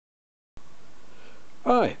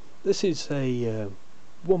Hi, this is a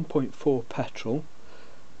 1.4 petrol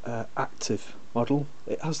active model.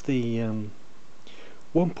 It has the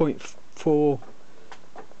 1.4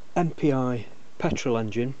 MPI petrol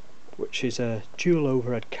engine, which is a dual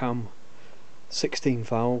overhead cam 16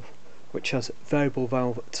 valve, which has variable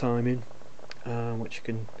valve timing, which you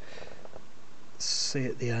can see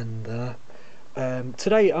at the end there.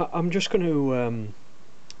 Today I'm just going to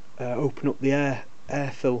open up the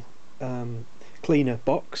Air-Filter Cleaner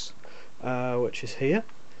box, which is here,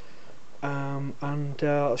 and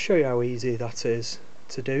I'll show you how easy that is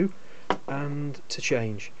to do and to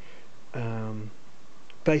change.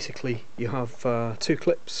 Basically you have two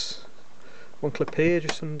clips, one clip here,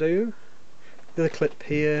 just undo, the other clip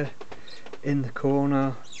here in the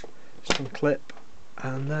corner, just unclip,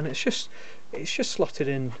 and then it's just slotted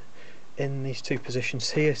in these two positions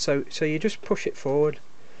here. So you just push it forward,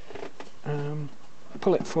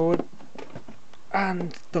 pull it forward,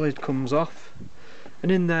 and the lid comes off,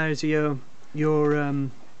 and in there is your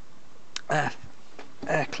air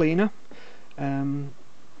cleaner, and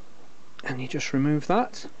you just remove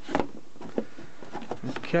that.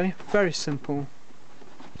 Okay, very simple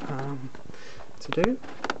to do.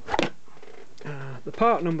 The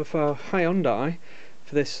part number for Hyundai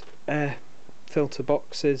for this air filter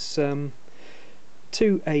box is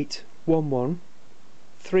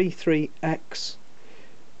 281133X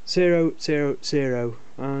 000,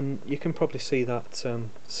 and you can probably see that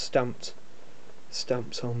stamped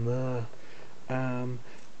on there. Now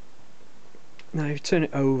if you turn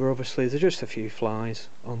it over, obviously there's just a few flies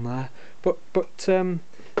on there, but the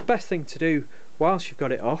best thing to do whilst you've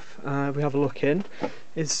got it off, we have a look in,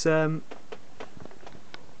 is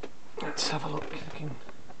let's have a look if we can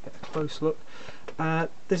get a close look.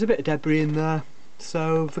 There's a bit of debris in there,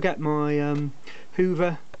 so forget my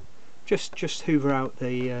hoover. Just hoover out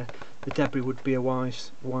the debris would be a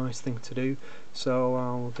wise thing to do. So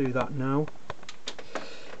I'll do that now.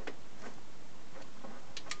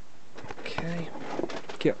 Okay,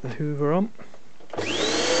 get the hoover on.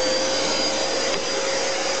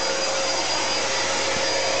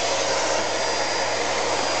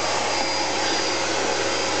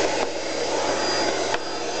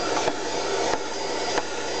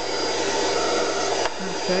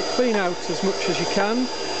 Okay, clean out as much as you can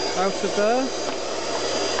out of there.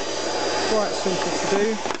 Quite simple to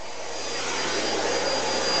do.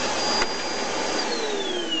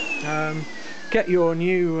 Get your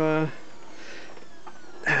new air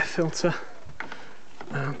filter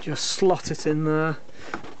and just slot it in there.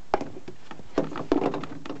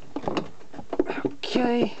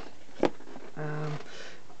 Okay.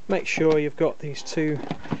 Make sure you've got these two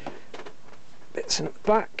bits in the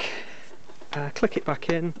back. Click it back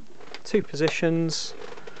in, two positions,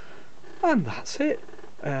 and that's it.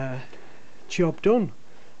 Job done.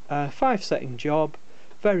 5-setting job,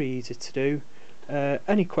 very easy to do.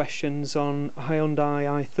 Any questions on Hyundai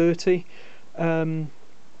i30,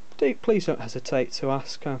 please don't hesitate to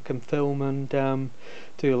ask. I can film and do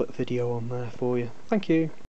a little video on there for you. Thank you.